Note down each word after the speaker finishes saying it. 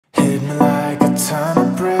time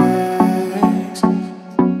it breaks.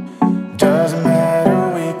 Doesn't matter,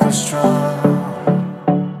 weak or strong.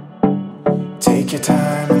 Take your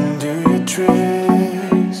time and do your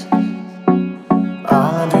tricks.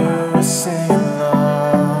 All I do is sing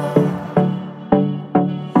along.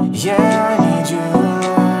 Yeah, I need you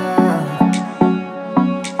around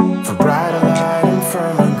for brighter light and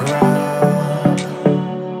firmer ground.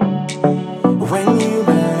 When you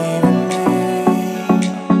believe in me,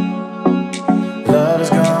 love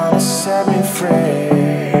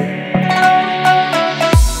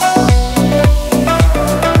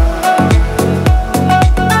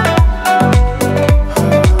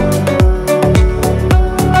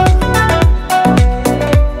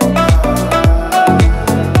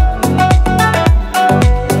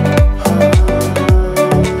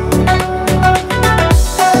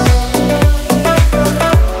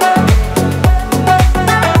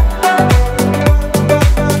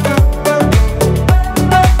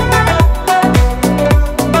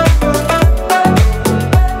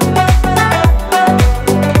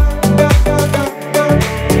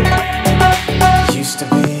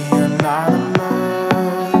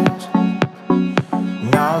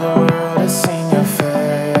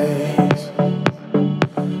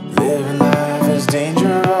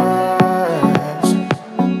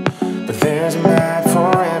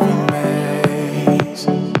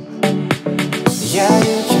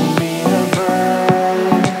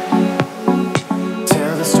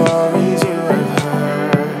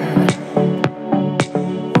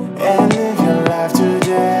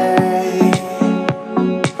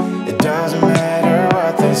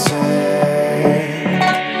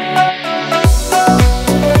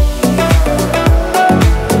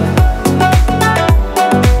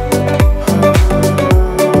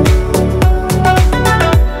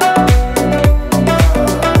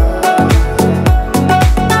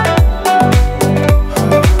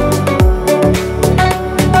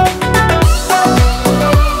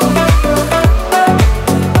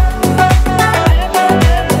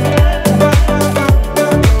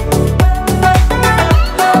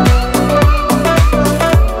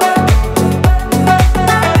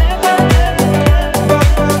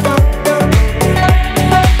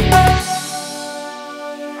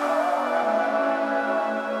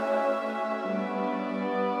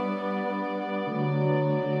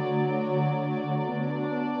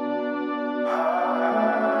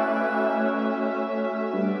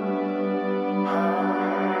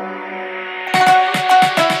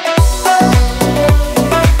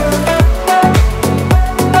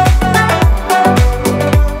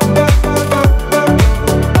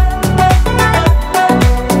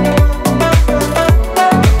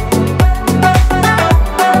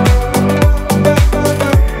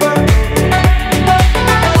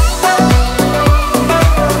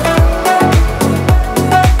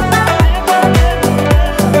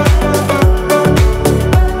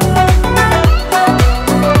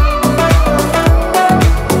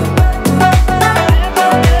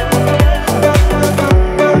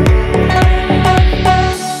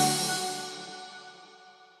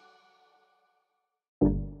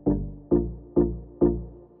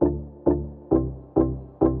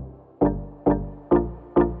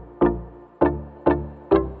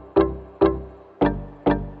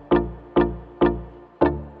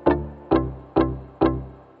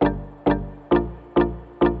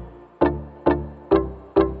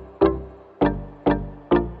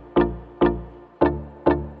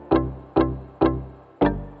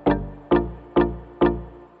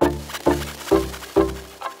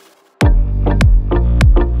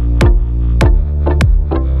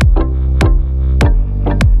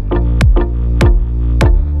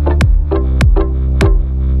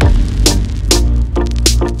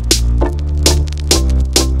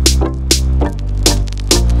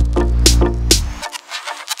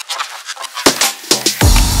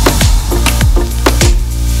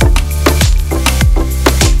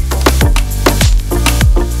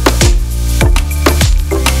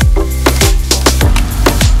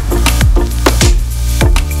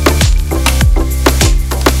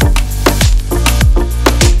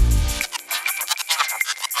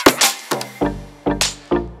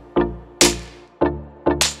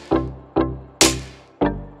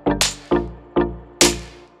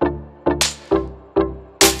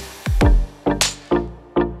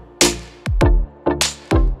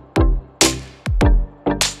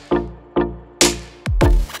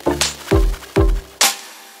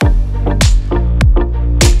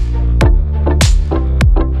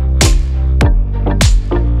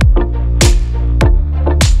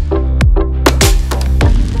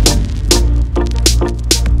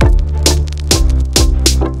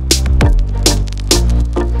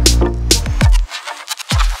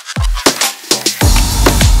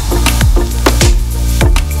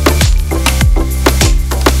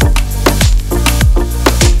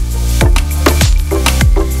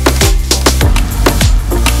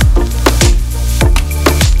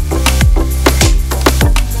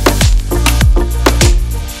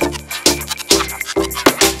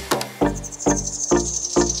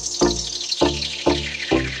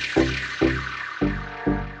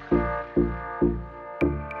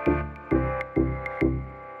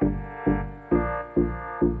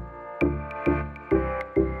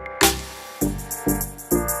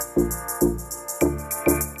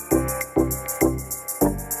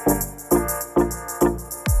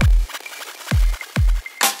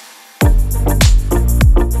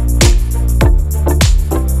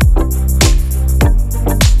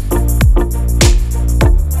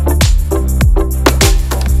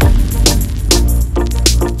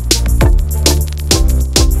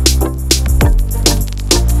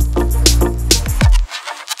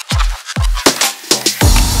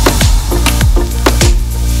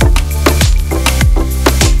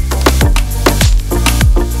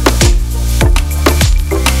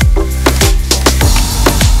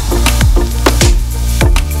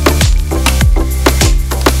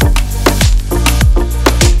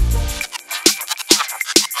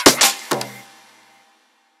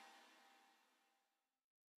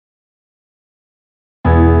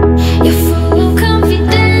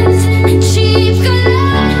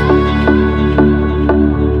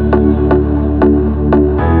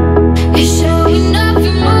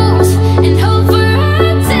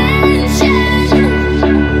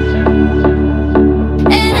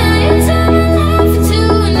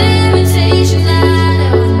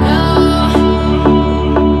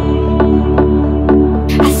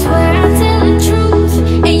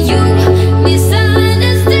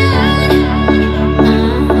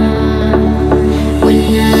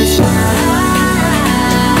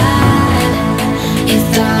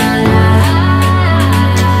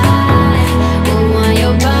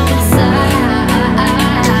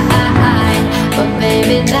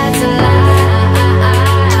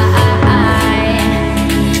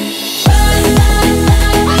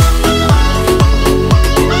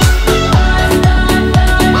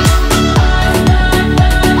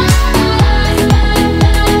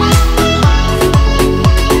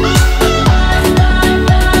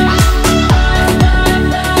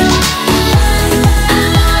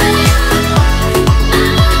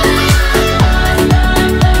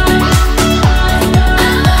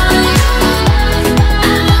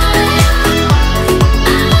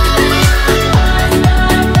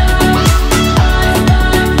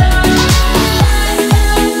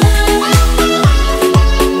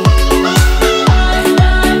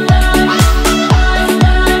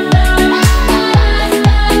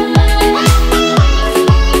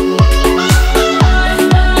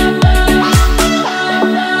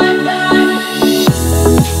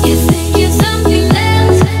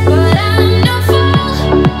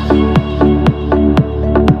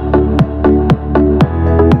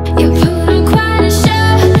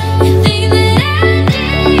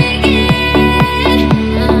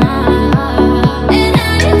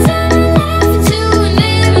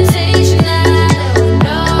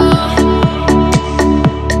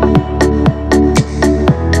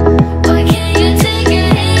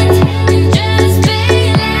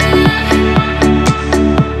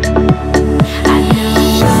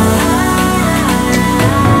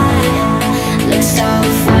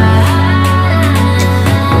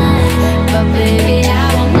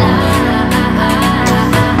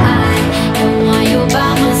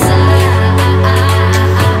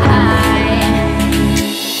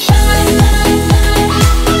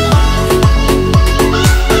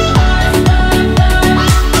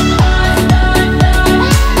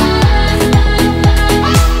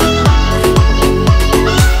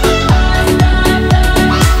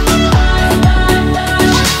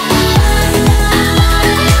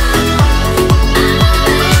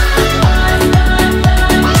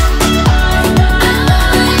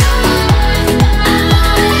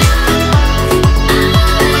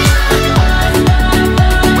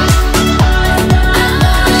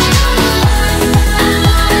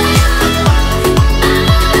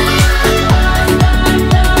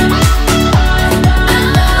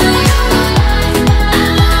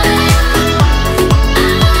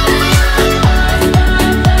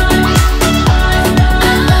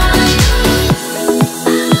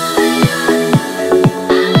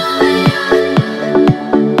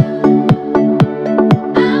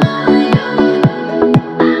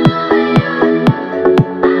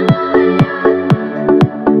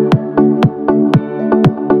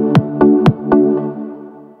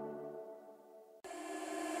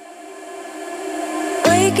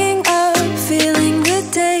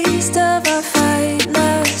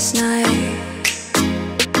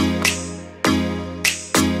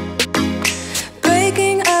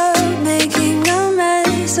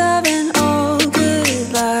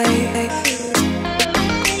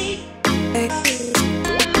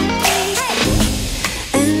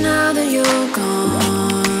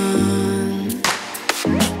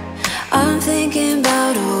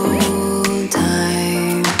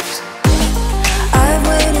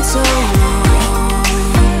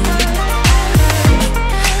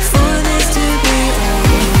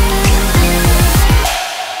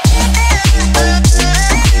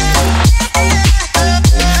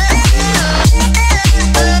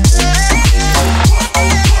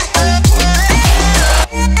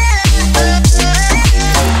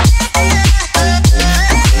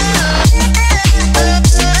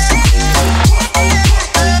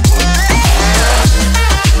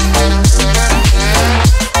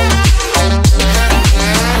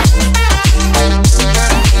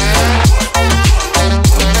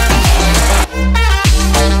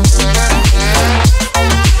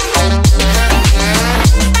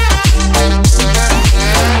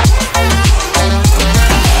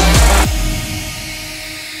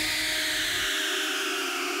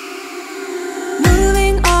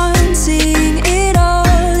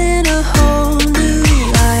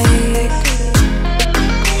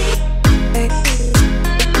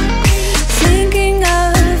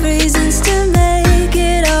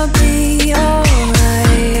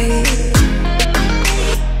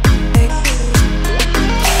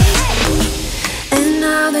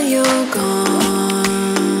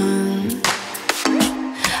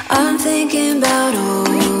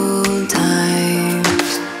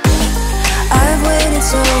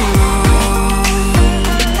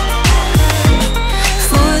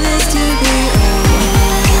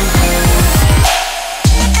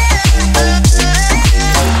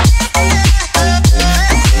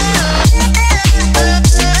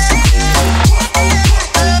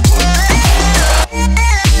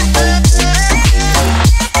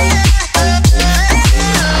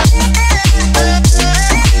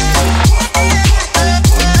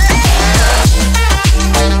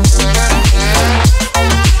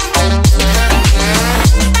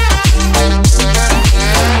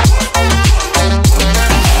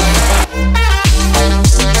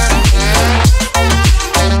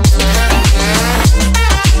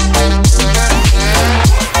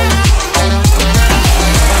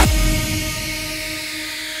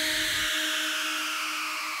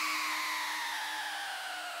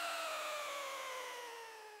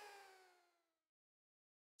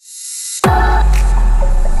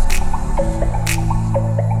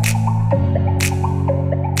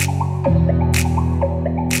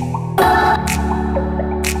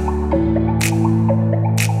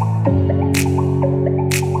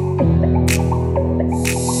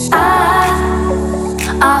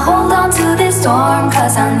hold on to this storm,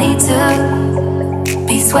 'cause I need to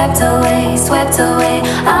be swept away, swept away.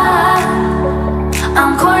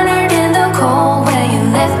 I'm cornered in the cold where you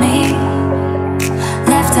left me.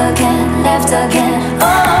 Left again, left again.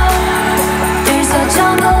 Oh, there's a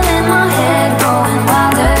jungle in my head growing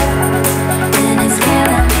wilder, and it's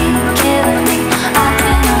killing me, killing me. I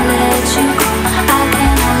cannot let you go, I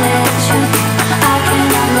cannot let you go, I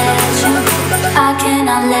cannot let you go, I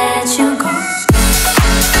cannot let you go.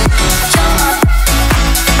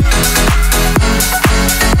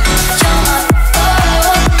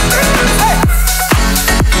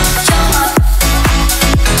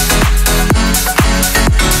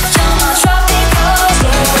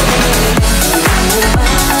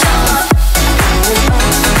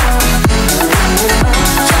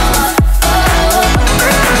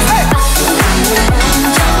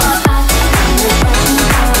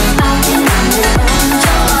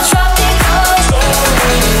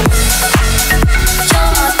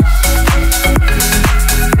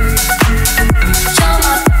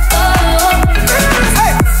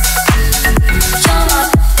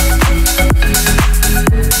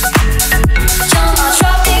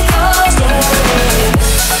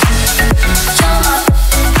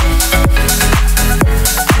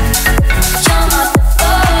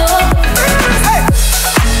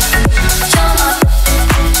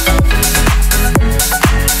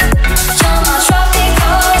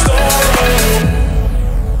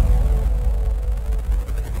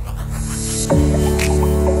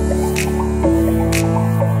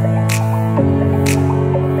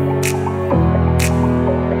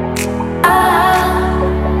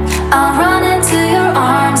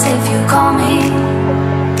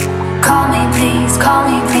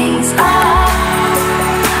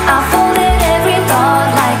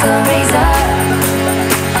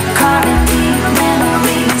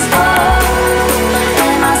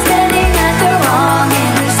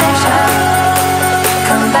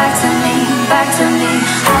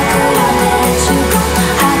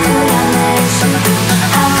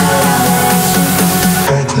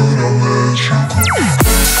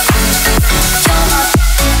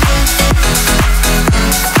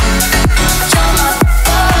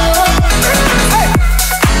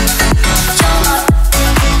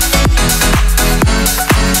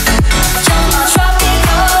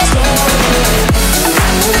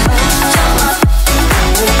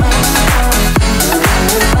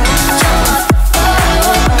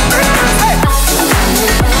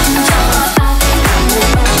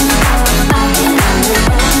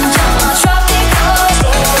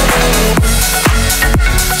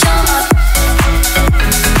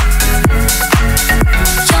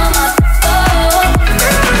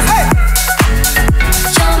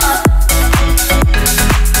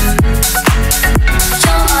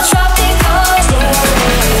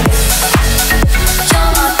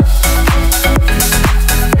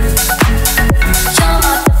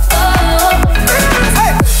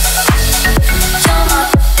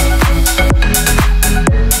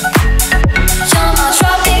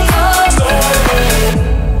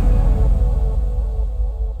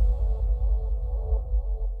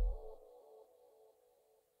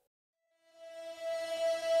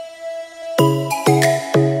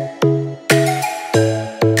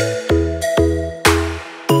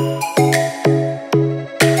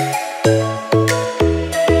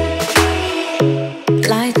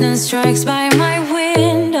 Strikes by my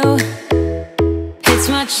window, hits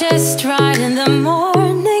my chest right in the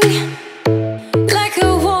morning, like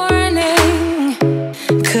a warning.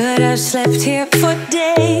 Could have slept here for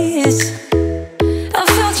days. I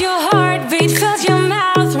felt your heartbeat, felt your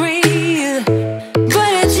mouth breathe,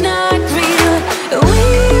 but it's not real. We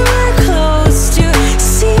were close to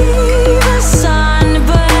see the sun,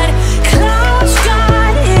 but clouds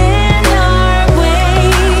got in our way,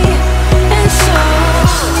 and so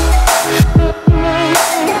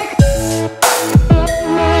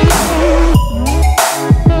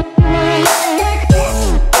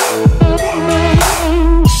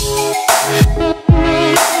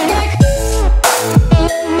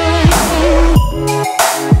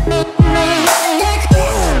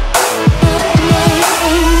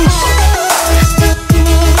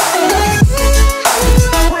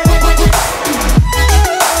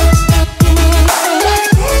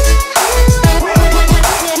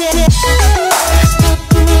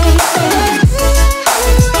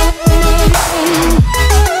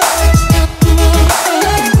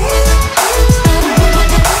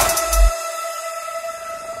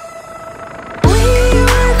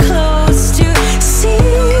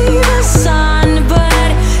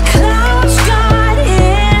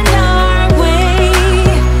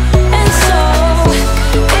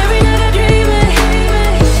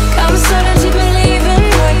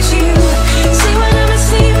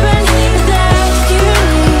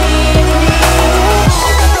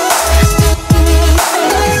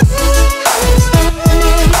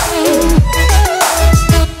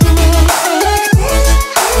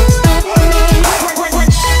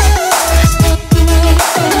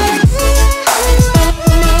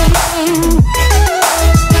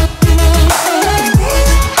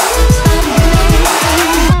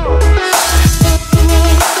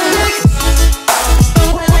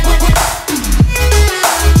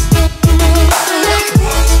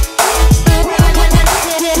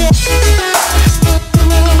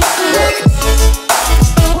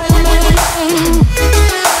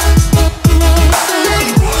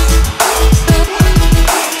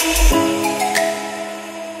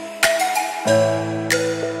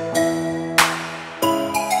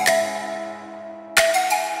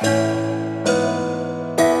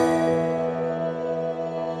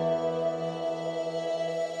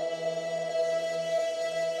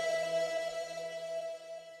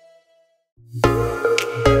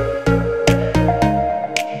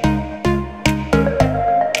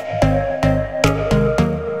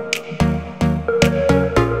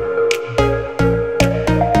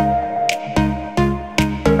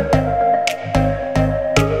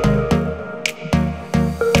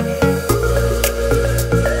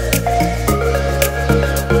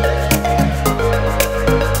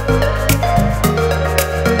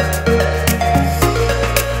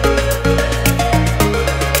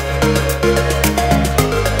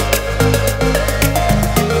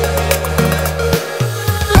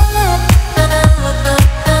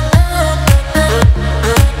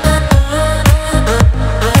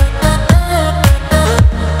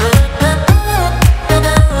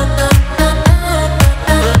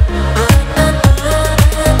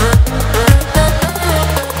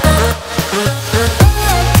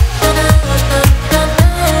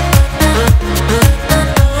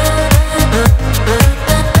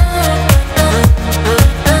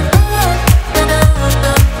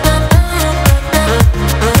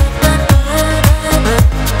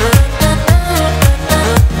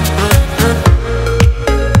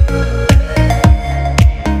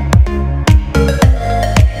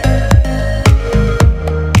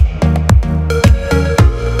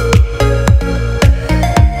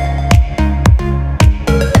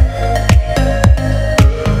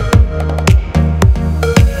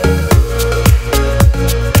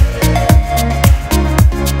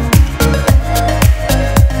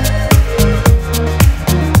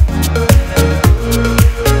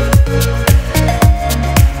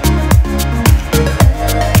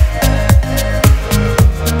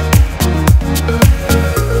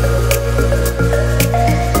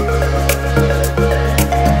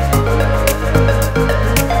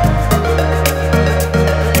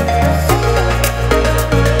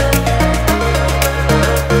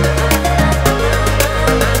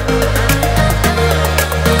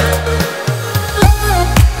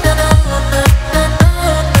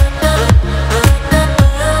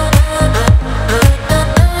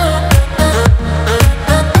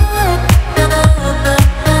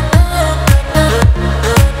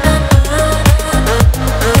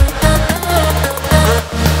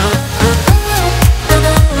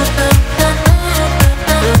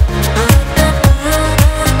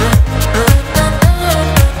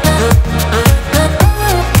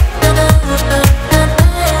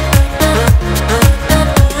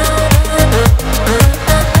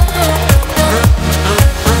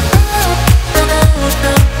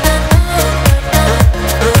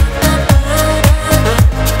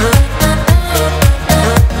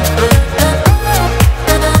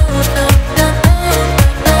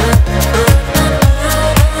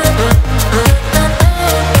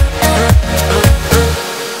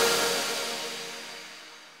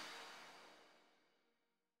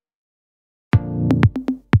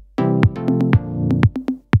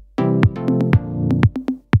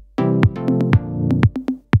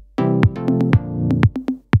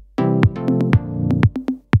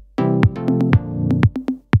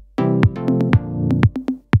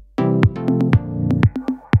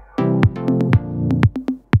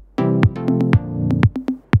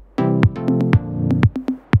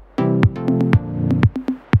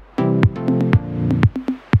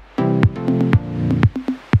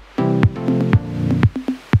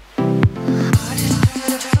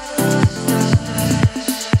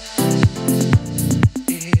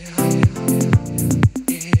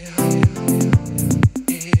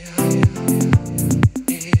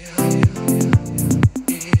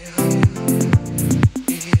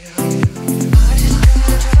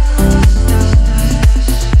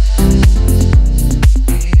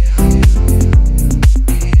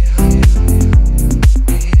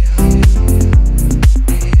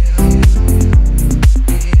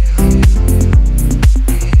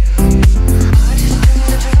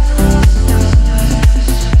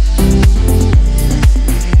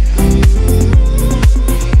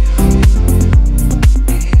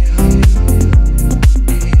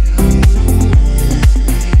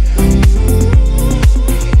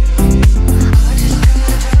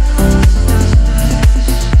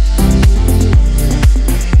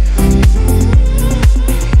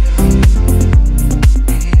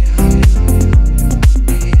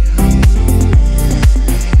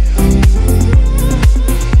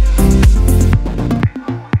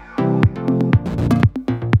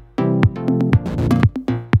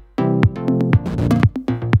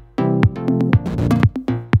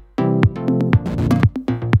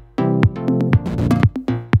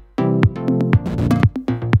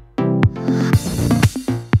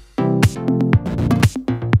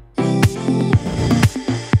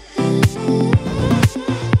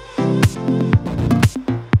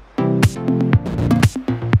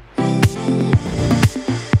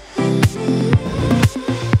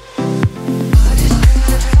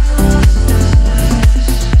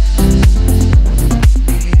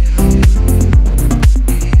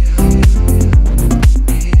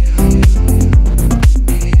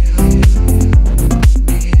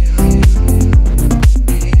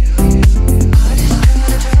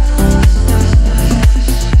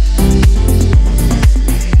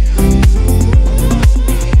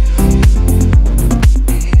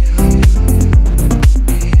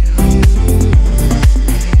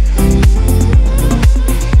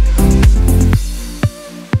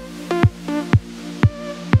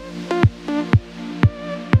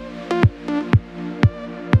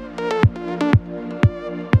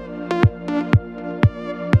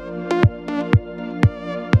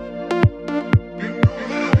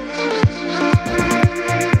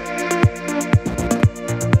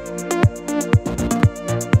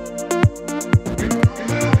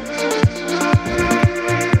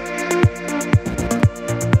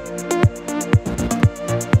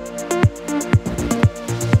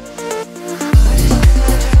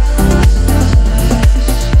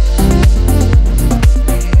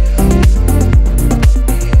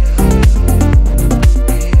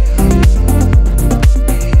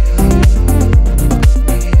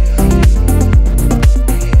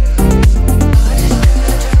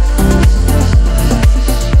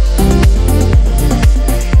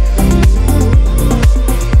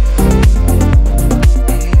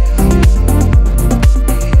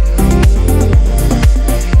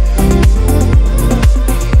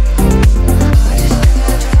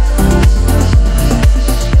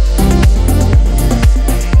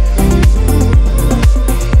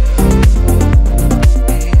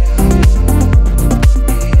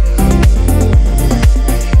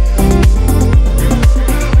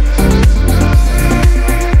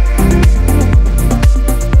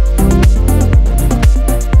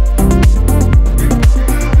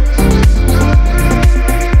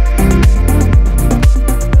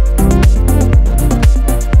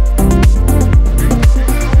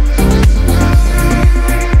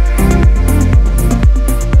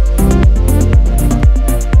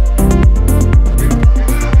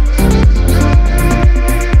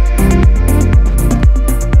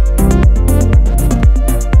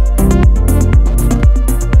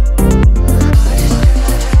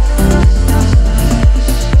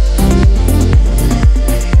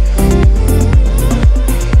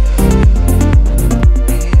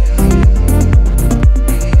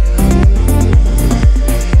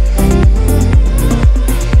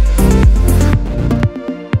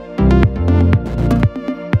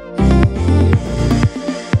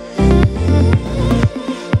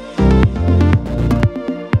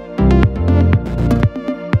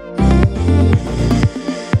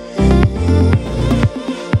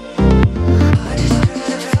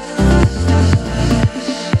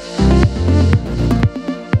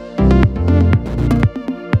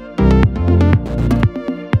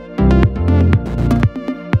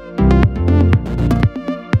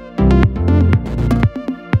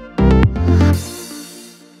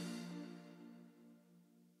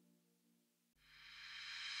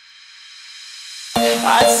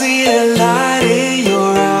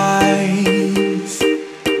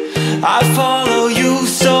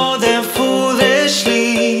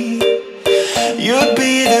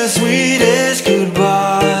the sweetest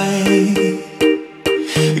goodbye.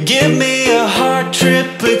 Give me a heart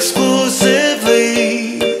trip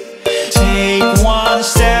exclusively. Take one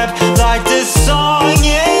step like this song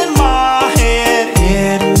in my head.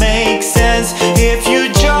 It makes sense if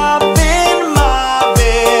you jump in my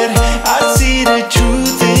bed. I see the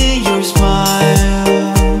truth in your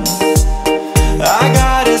smile. I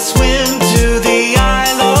gotta swim to the I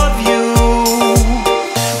love you.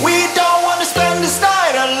 We don't wanna spend this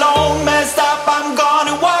night alone. Messed up, I'm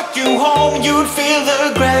gonna walk you home. You'd feel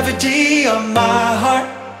the gravity of my heart.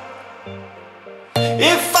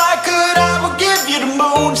 If I could, I would give you the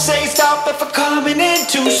moon. Say stop if I'm coming in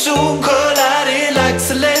too soon. Colliding like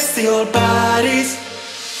celestial bodies.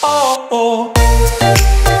 Oh, oh.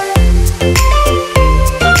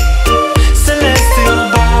 Celestial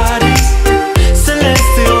bodies.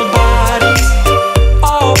 Celestial bodies.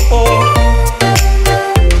 Oh, oh.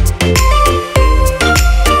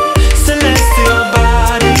 Celestial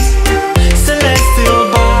bodies. Celestial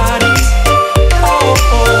bodies. Oh,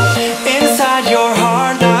 oh. Inside your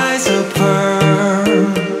heart lies a pearl.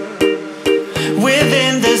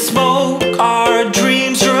 Within the smoke our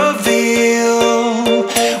dreams reveal.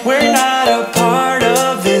 We're not a part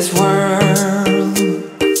of this world.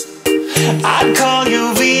 I'd call you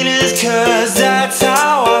Venus, 'cause that's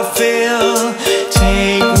how I feel.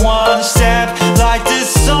 Take one step like this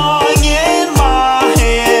song in my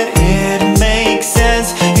head. It makes sense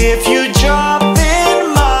if you jump in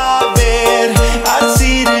my bed. I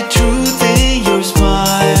see the truth in your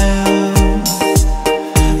smile.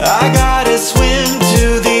 I gotta swim to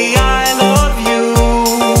the I love you.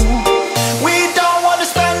 We don't wanna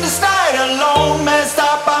spend this night alone. Messed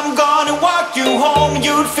up, I'm gonna walk you home.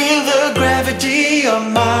 You'd feel the gravity of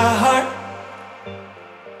my heart.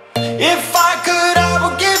 If I could, I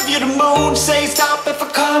would give you the moon. Say stop if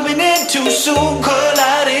I'm coming in too soon.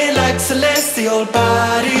 Colliding like celestial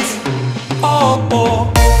bodies. Oh, oh.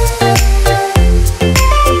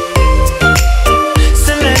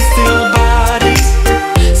 Celestial bodies.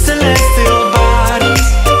 Celestial bodies.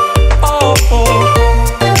 Oh, oh.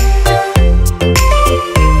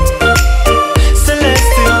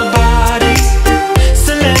 Celestial bodies.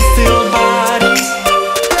 Celestial bodies.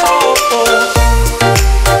 Oh, oh.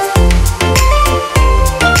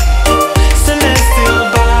 Celestial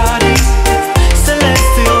bodies.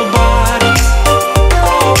 Celestial bodies.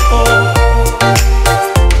 Oh, oh.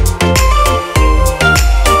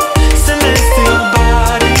 Celestial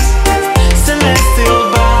bodies. Celestial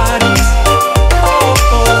bodies. Oh,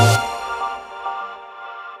 oh.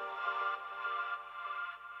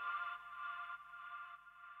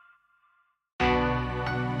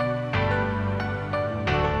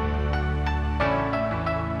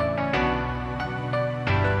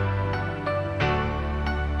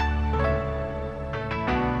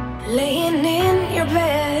 Laying in your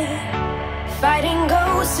bed, fighting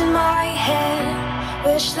ghosts in my head.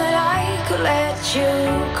 Wish that I could let you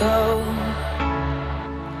go.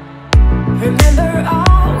 Remember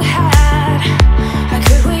all we had. How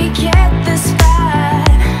could we get this bad?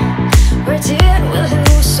 Where did we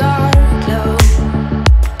lose our glow?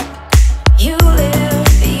 You live,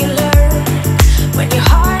 you learn. When your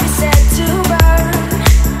heart is set to burn,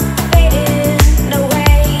 fading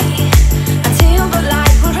away until the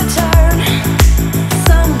light will return.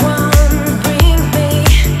 Someone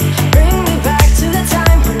bring me back to the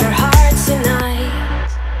time when our hearts unite.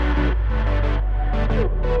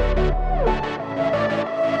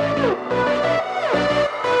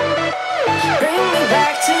 Bring me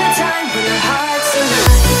back to the time when our hearts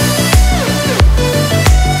unite.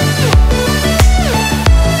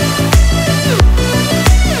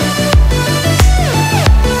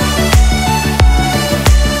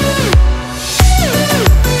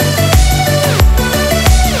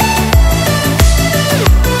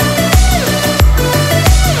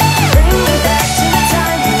 Bring me back to the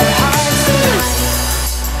time when our hearts unite.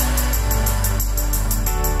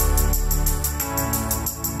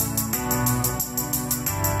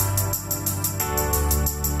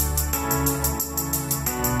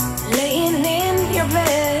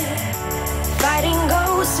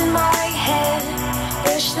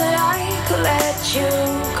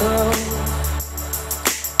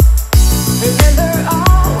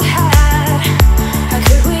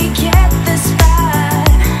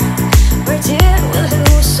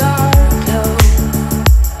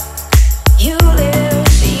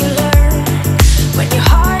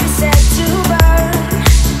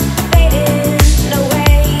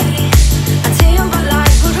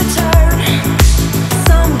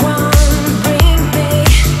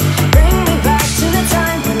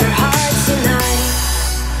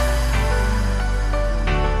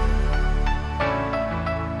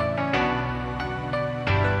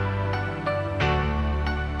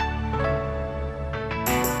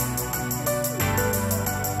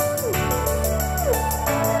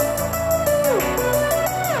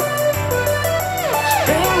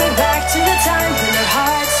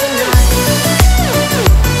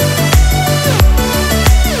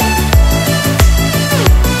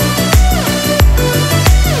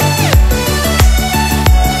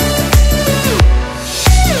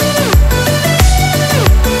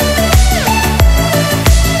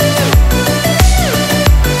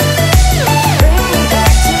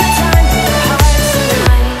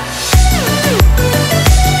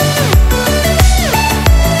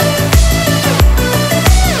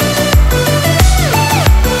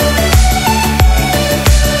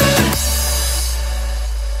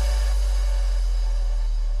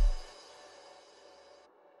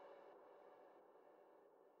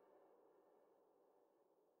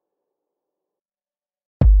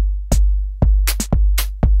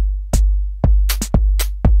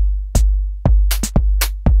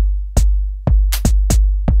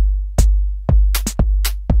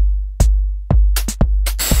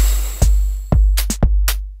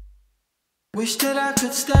 Wish that I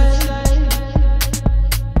could stay.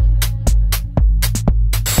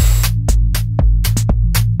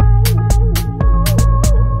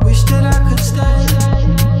 Wish that I could stay.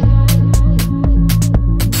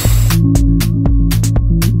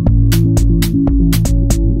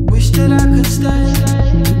 Wish that I could stay.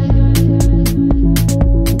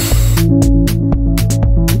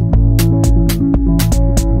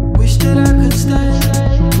 Wish that I could stay.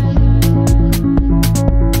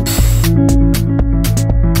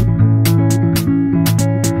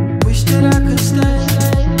 Wish that I could stay.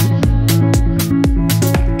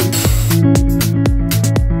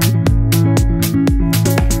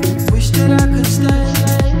 Wish that I could stay.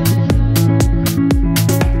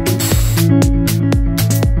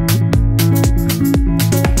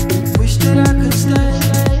 Wish that I could stay.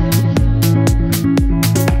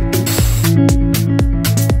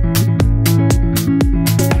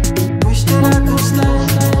 Wish that I could stay.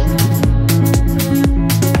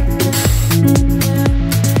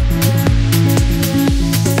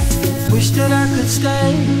 Wish that I could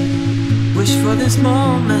stay. Wish for this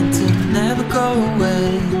moment to never go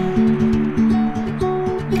away.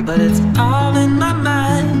 But it's all in my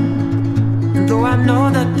mind. And though I know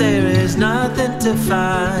that there is nothing to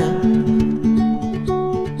find,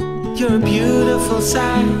 you're a beautiful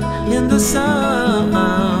sight in the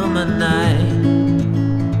summer night.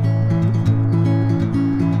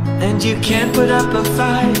 And you can't put up a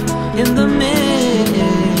fight in the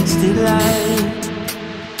misty light.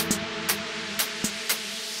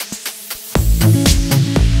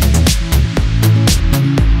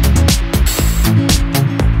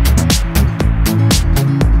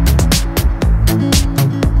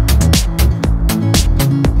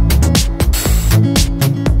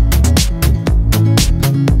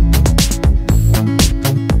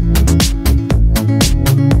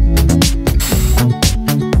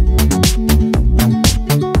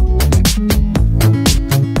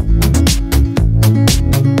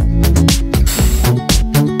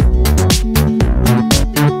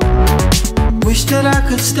 Wish that I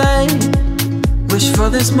could stay. Wish for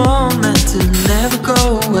this moment to never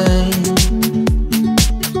go away.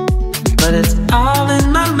 But it's all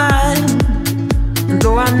in my mind. And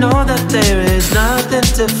though I know that there is nothing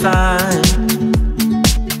to find,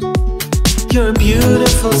 you're a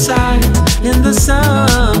beautiful sight in the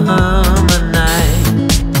summer night.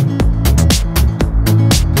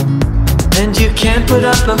 And you can't put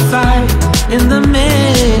up a fight in the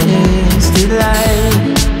misty light.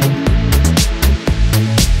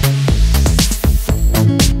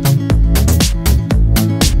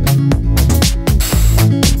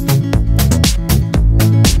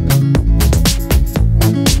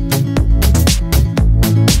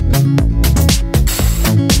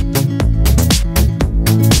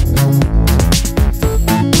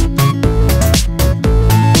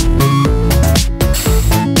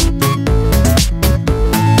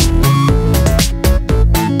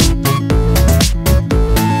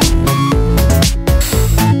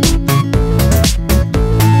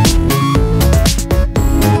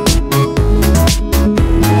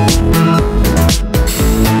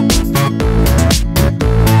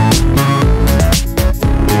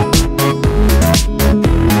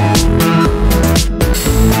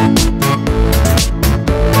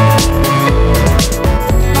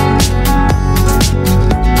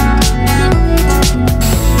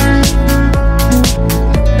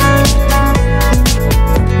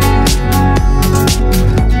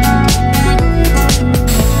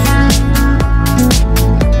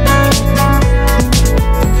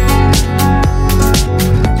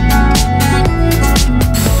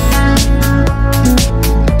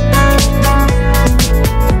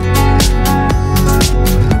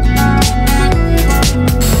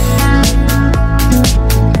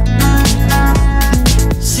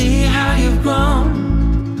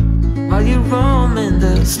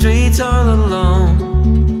 Streets all alone,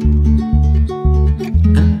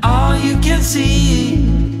 and all you can see,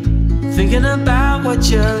 thinking about what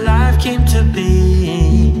your life came to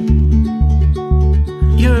be.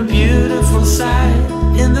 You're a beautiful sight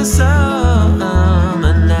in the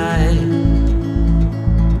summer night,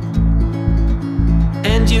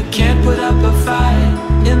 and you can't put up a fight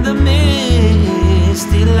in the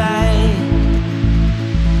misty light.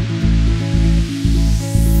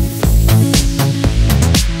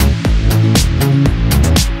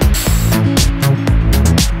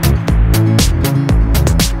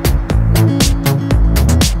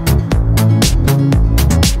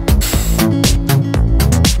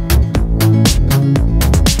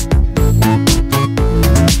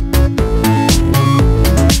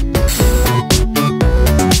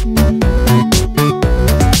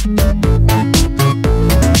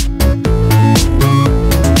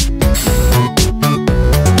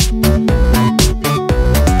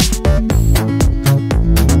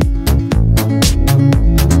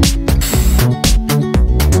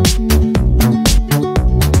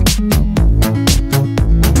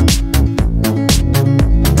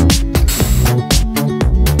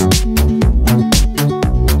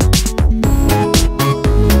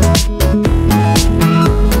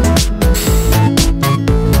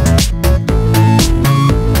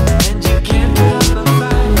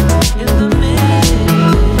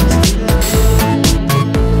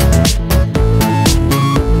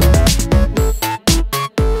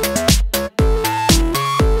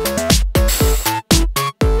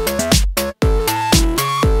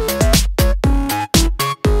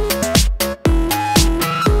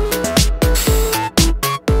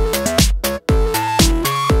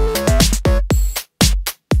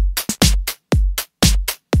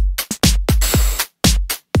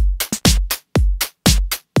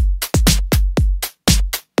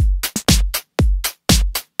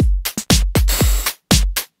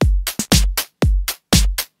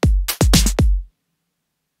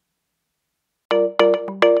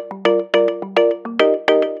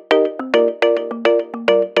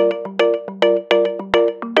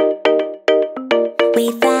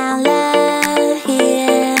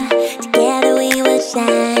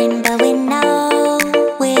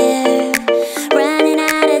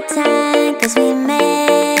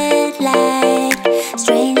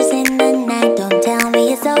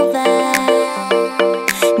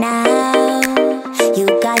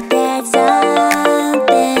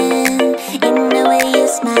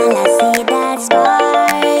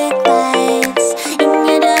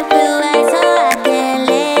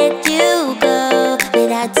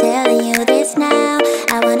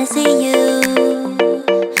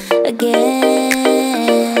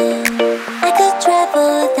 again. I could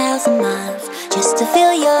travel 1,000 miles just to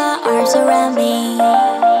feel your arms around me.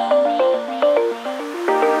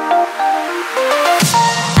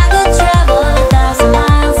 I could travel 1,000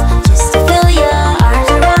 miles just to feel your arms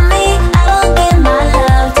around me. I will give my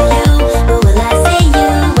love to you, but will I see you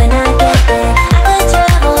when I get there? I could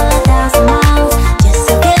travel 1,000 miles just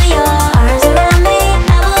to feel your arms around me.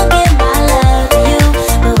 I will give my love to you,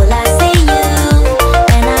 but will I see you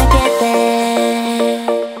when I get there?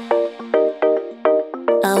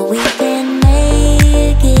 Oh, we can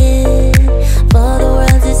make it for the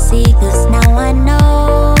world to see, 'cause now I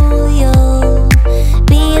know you'll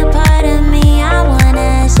be a part of me. I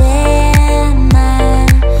wanna share my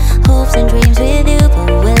hopes and dreams with you, but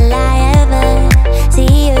will I ever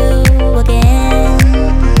see you again?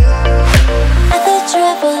 I could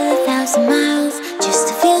travel 1,000 miles just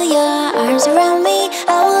to feel your arms around me.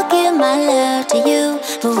 I will give my love to you,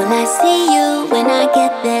 but will I see you when I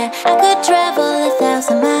get there? I could travel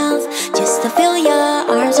 1,000 miles just to feel your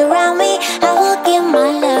arms around me. I will give my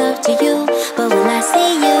love to you, but will I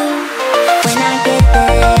see you when I get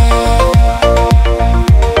there?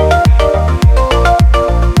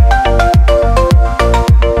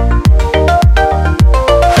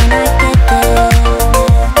 When I get there,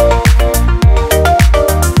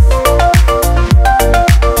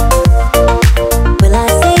 will I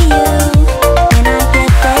see you when I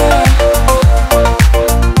get there?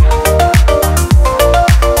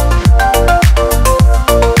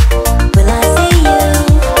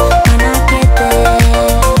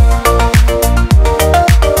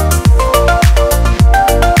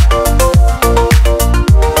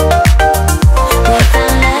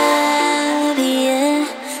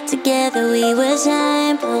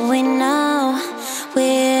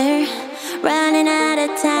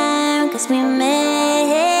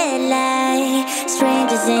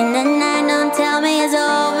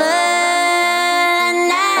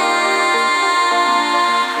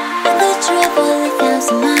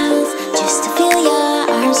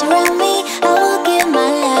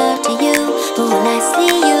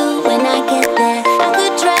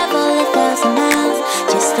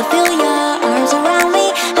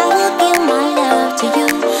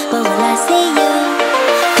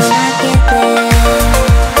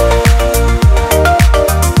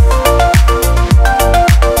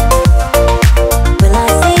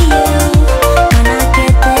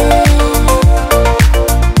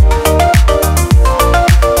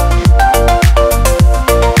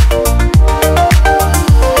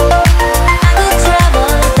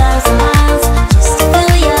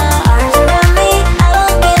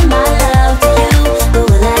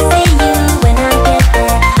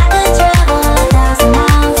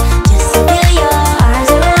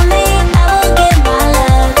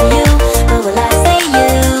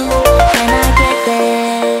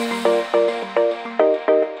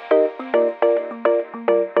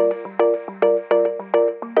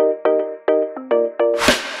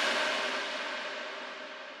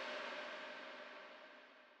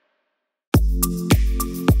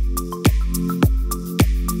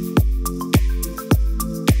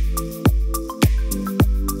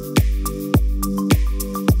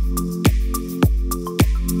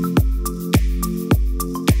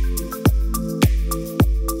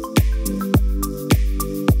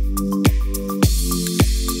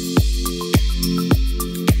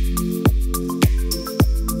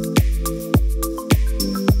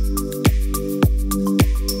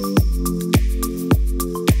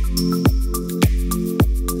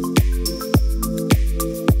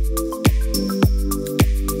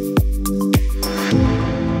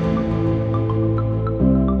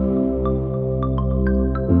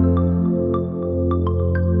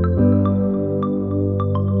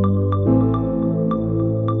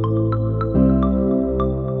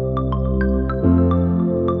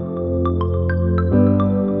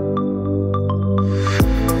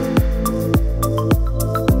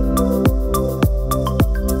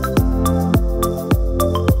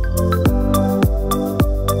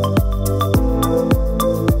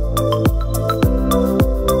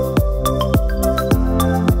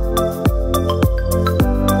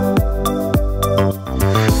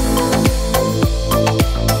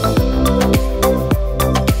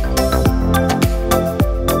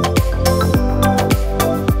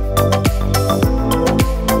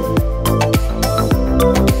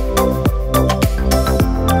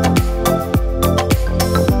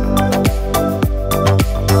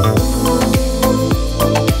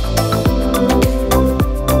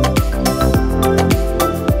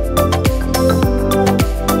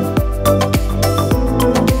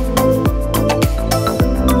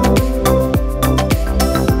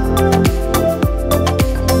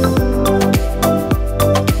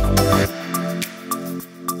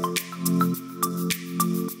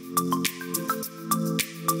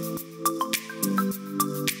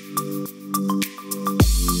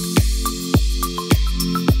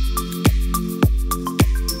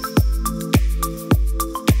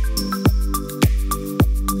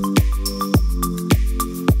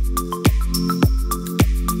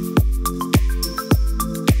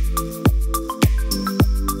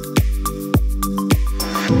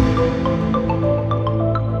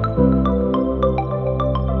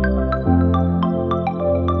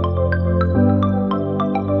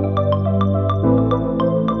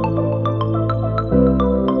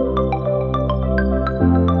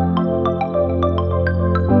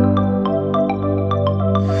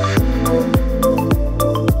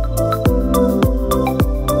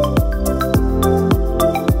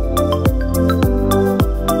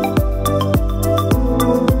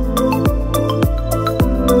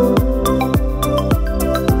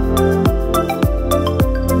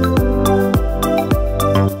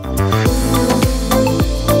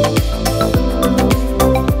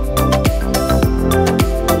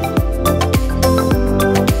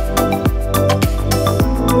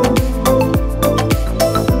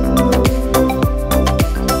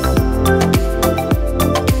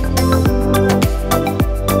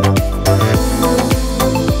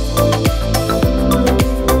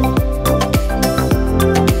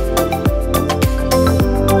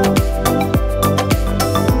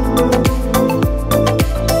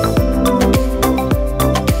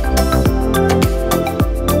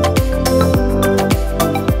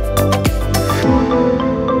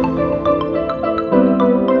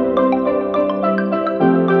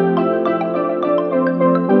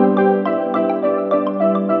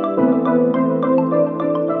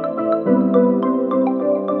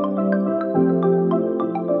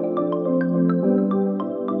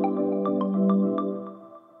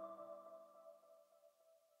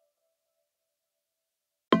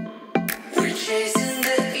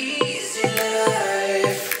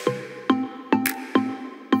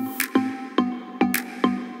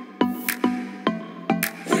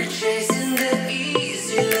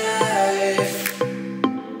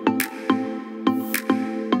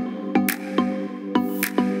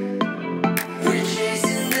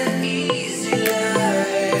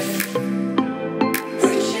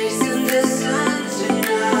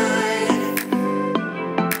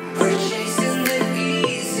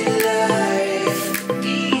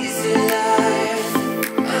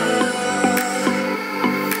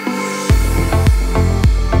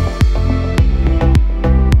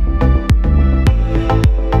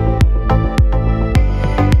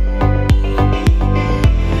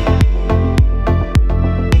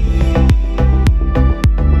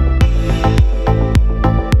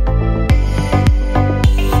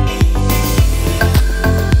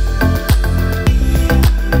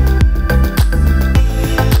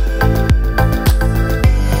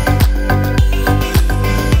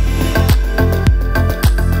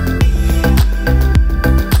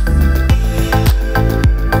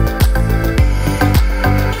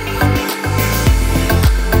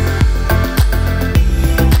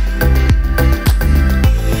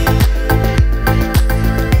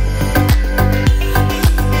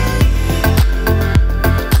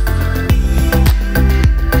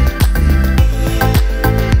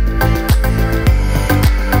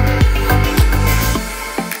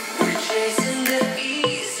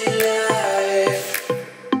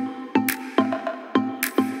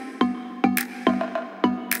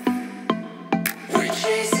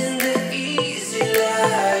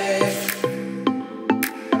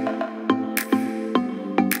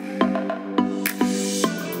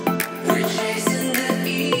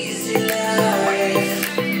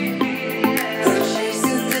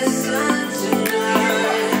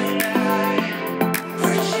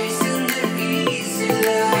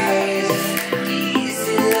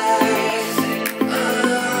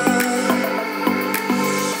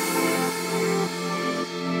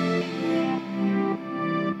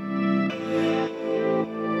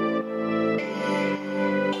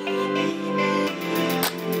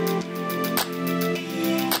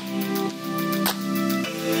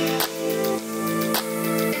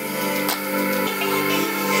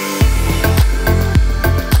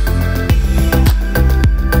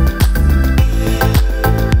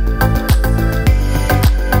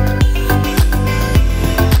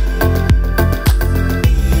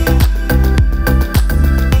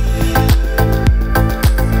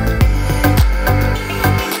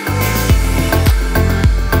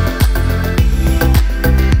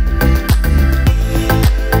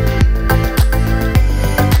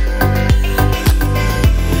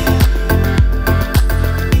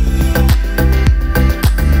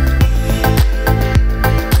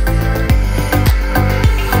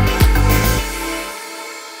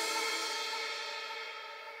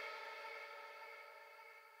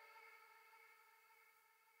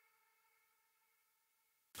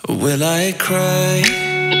 Will I cry?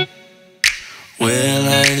 Will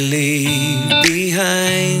I leave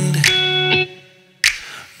behind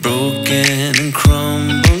broken and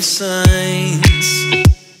crumbled signs?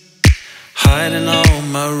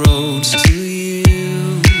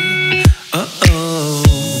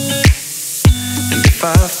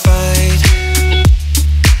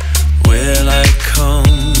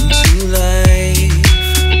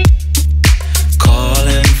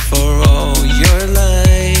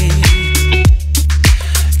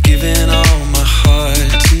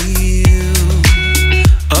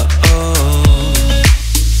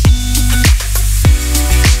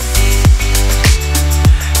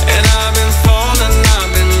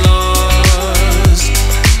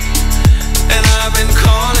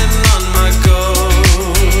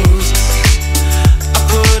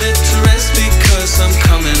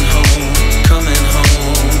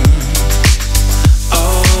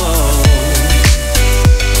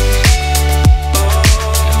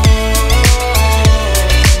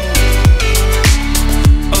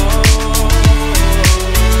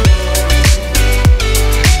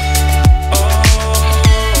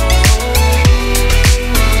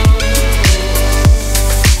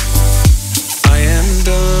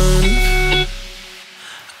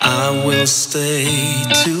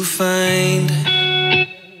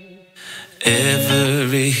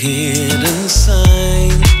 hidden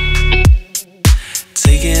sign,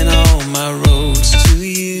 taking all my roads to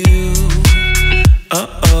you.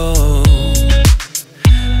 Uh-oh.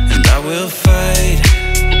 And I will fight,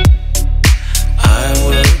 I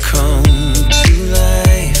will come to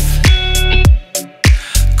life,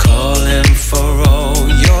 calling for all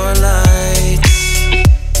your lights,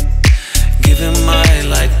 giving my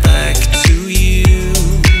light back to you.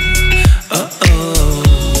 Uh-oh.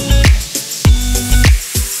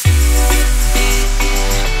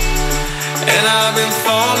 And I've been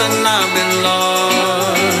falling, I've been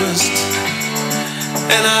lost,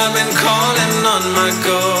 and I've been calling on my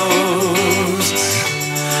ghosts.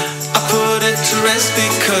 I put it to rest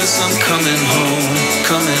because I'm coming home,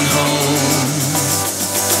 coming home.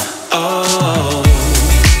 Oh.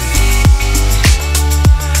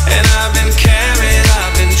 And I've been carried,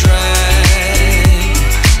 I've been dragged,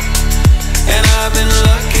 and I've been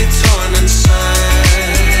lucky, torn inside.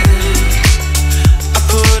 I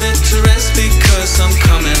put it to rest because I'm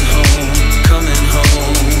coming home, coming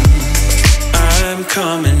home. I'm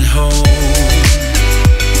coming home.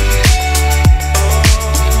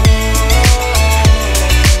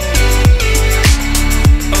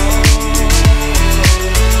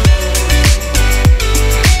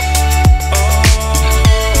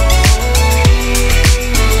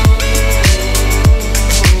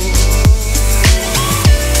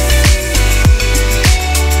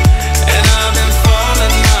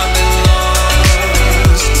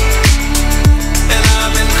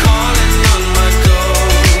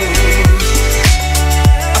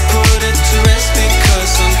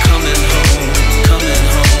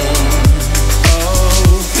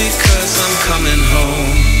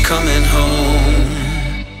 Coming home.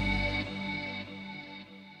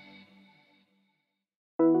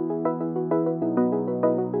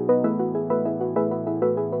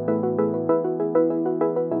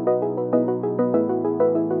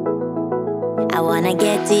 I wanna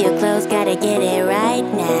get to your clothes, gotta get it right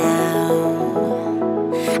now.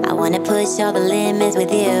 I wanna push all the limits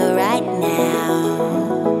with you right now.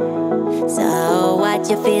 So watch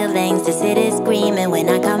your feelings, the city's screaming, we're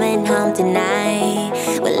not coming home tonight.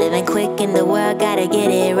 We're living quick in the world, gotta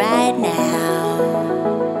get it right now.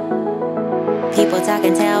 People talk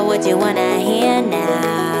and tell what you wanna hear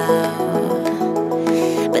now,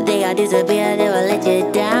 but they all disappear, they will let you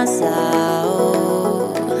down.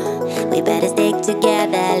 So we better stick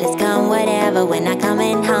together, let's come whatever, we're not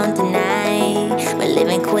coming home tonight. We're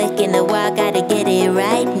living quick in the world, gotta get it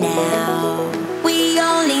right now. We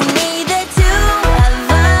only need the two of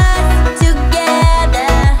us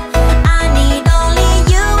together. I need only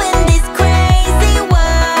you in this crazy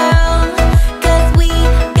world, 'cause we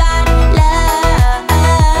got love,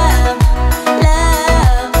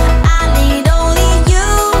 love. I need only you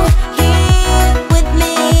here with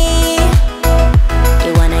me.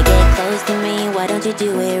 You wanna get close to me, why don't you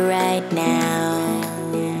do it right now?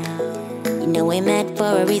 You know we met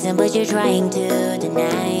for a reason, but you're trying to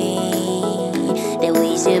deny that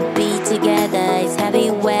we should be together. It's heavy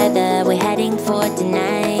weather, we're heading for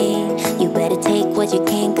tonight. You better take what you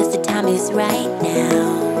can, 'cause the time is right now.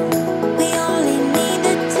 We only need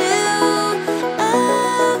the two of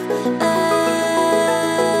us.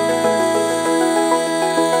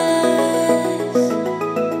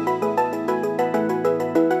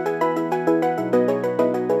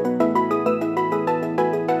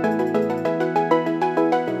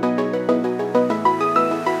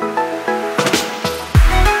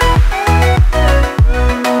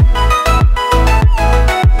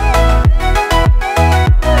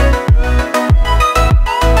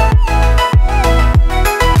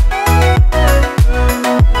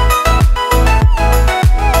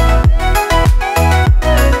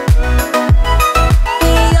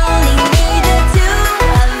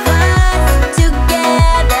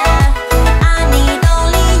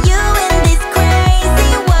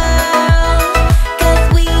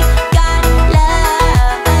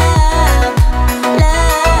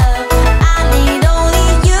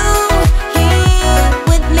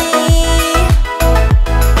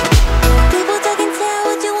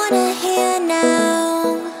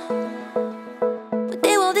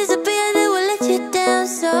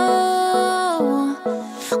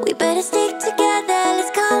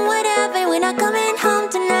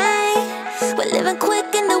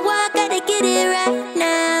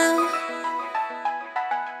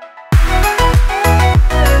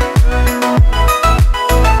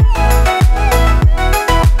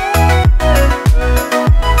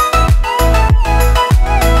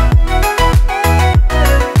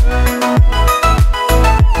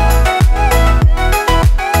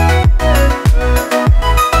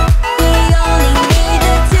 We only need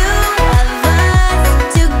the two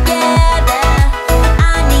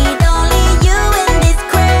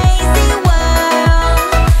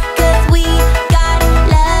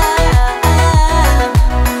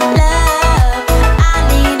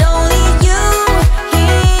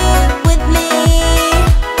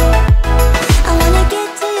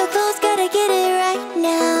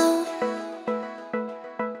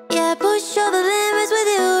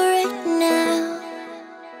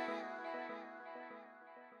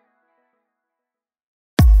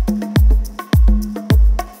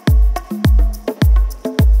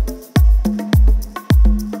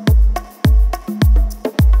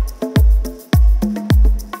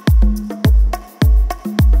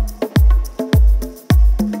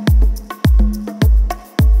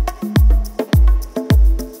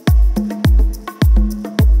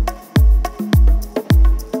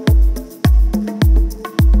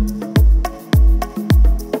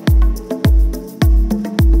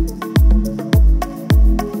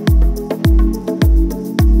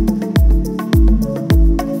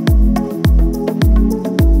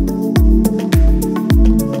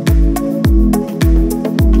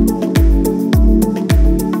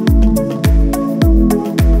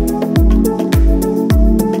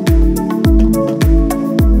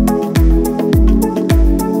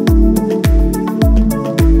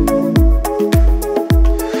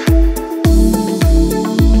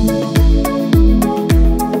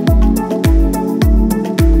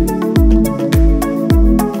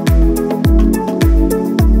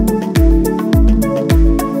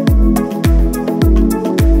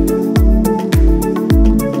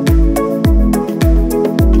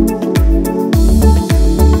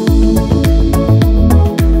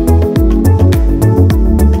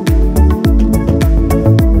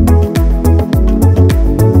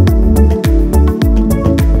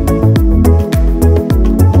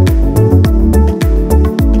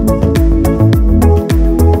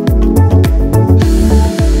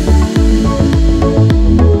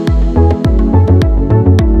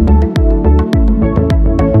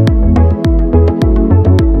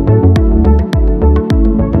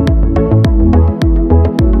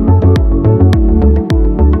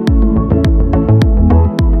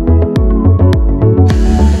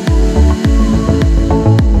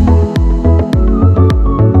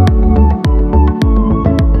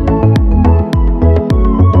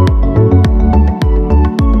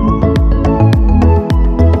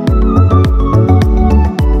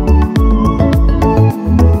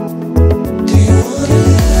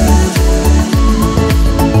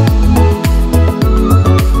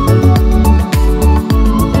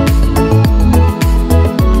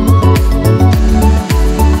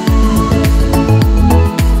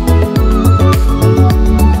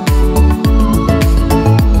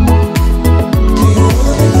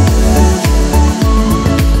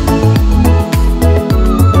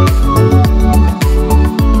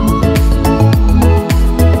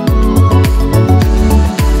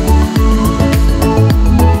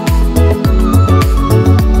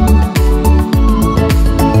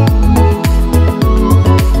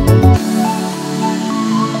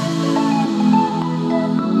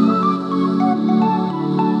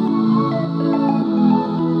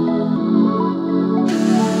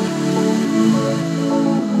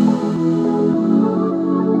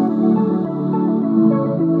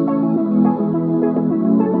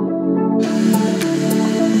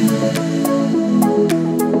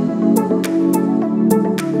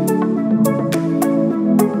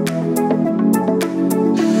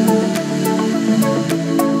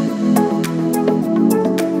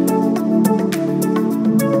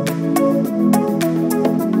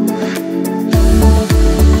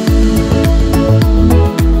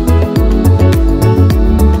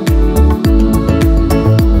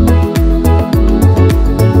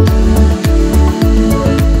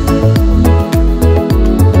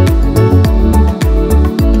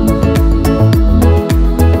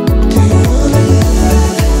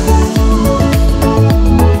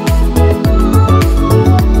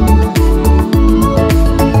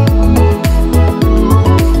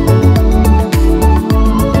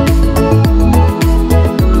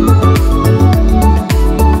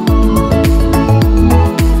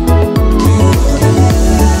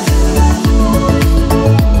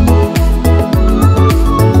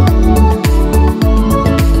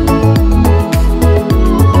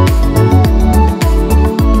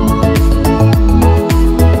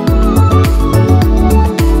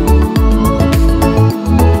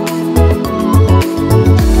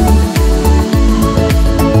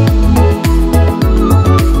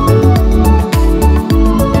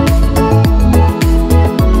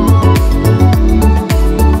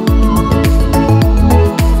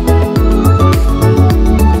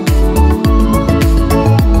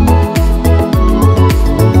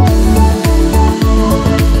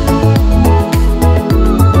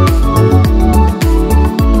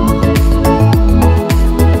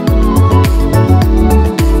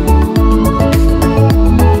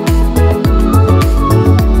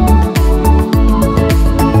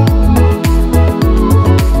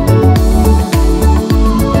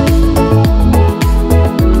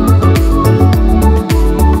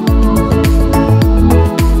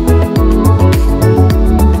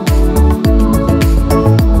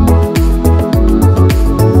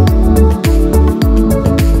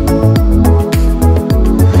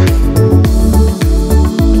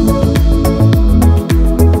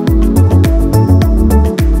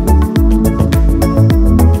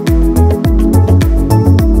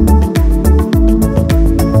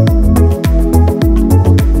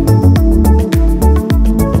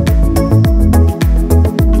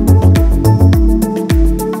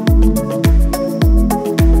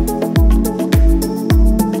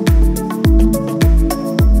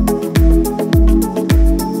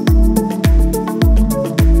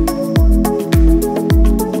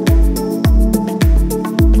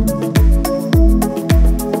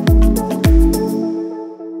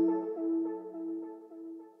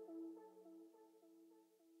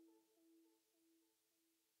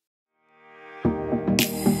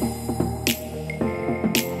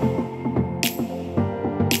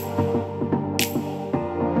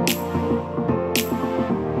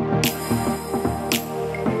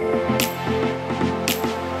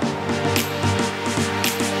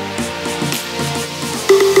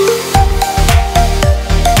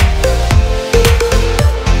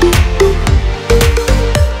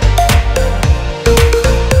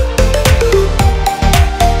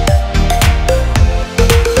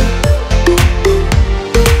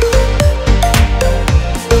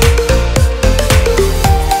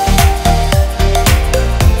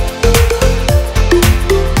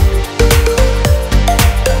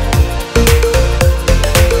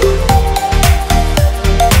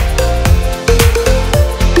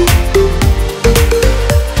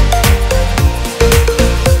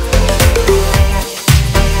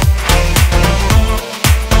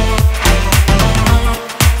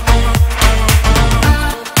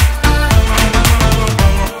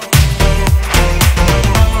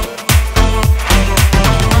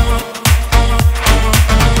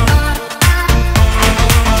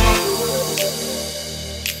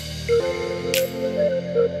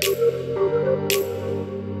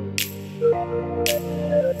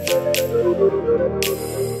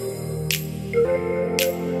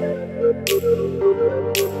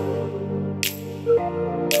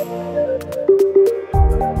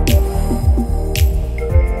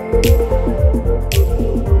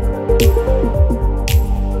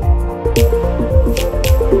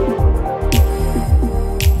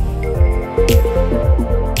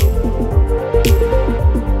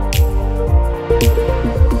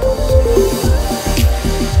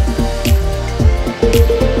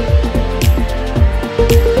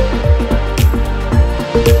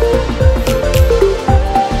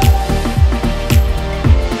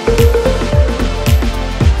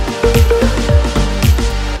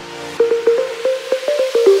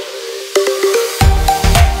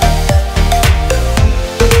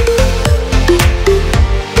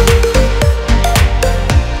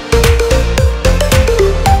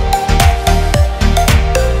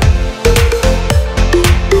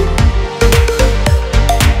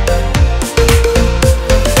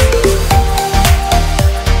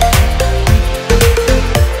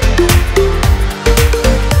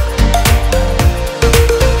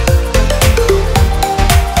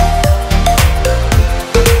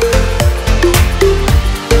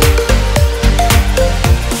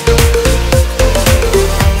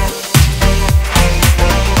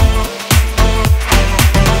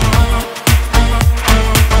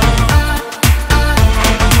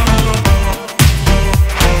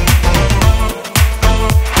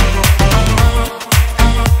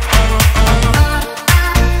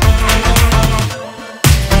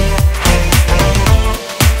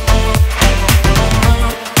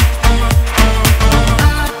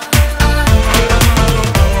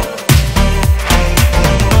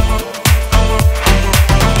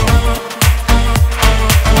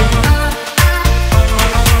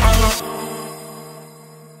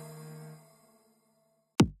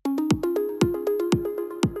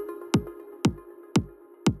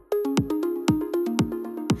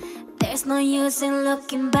There's no use in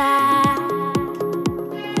looking back.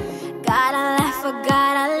 Gotta laugh or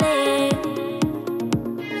gotta live,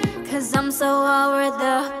 'cause I'm so over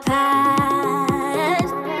the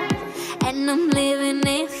past, and I'm living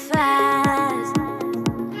it fast.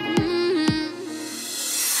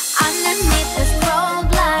 Underneath the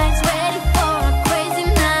strobe lights, ready for a crazy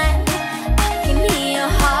night. I can hear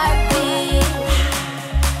your heartbeat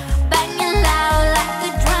banging loud like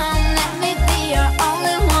a drum. Let me be your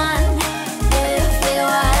only one. Do you feel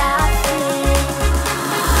what I feel?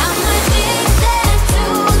 I'm addicted to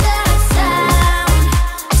the sound.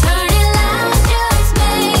 Turn it loud, just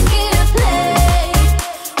make it play.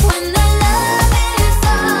 When the love is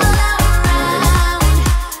all around,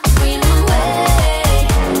 scream away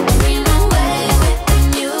with the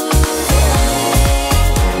music.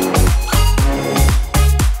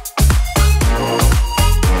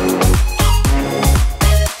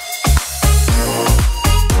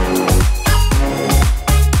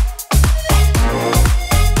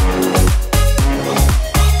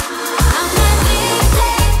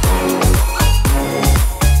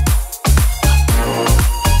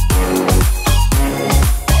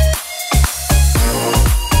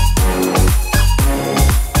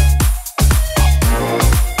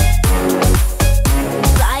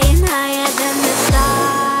 Flying higher than the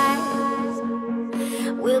stars,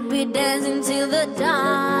 we'll be dancing till the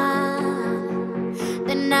dawn.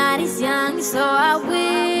 The night is young, so are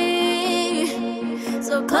we.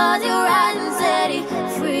 So close your eyes and set it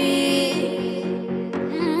free.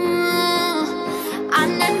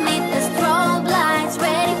 Underneath the strobe lights,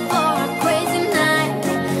 ready for a crazy night.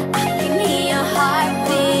 I can hear your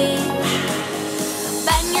heartbeat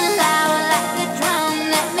banging loud like a drum.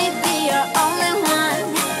 Let me be your only one.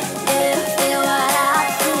 Do you feel what I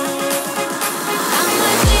feel? I'm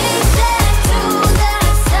addicted to the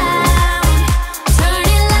sound. Turn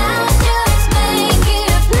it loud, just make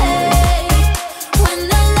it play. When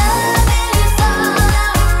the love is all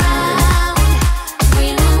around,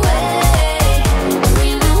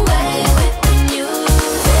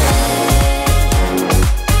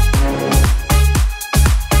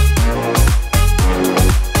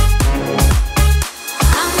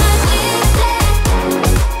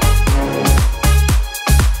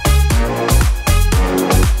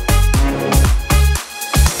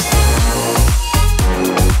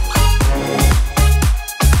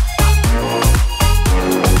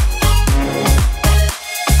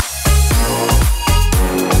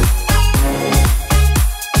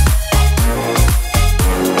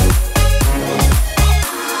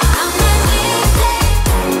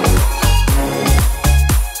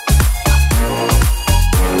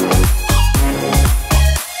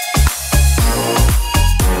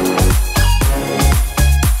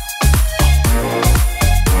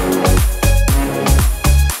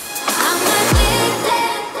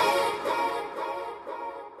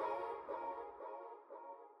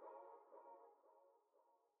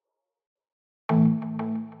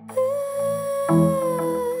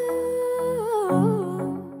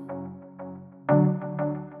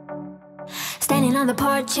 on the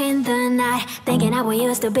porch in the night, thinking how we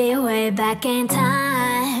used to be way back in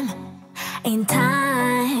time. In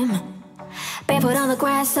time. Barefoot on the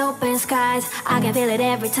grass, open skies. I can feel it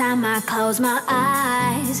every time I close my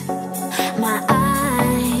eyes. My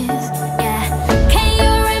eyes, yeah. Can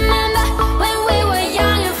you remember when we were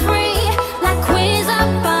young and free, like queens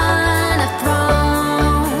up on the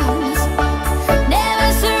thrones? Never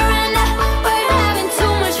surrender, we're having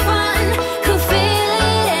too much fun. Could feel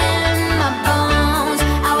it in my bones.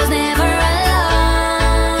 I was never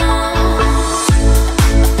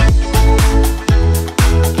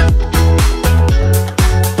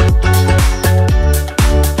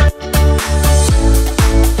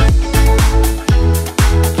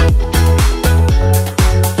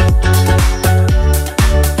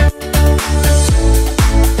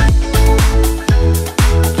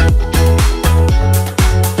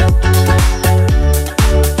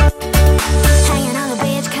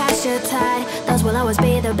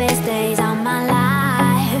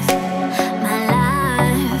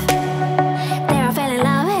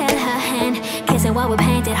while we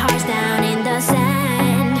painted hearts down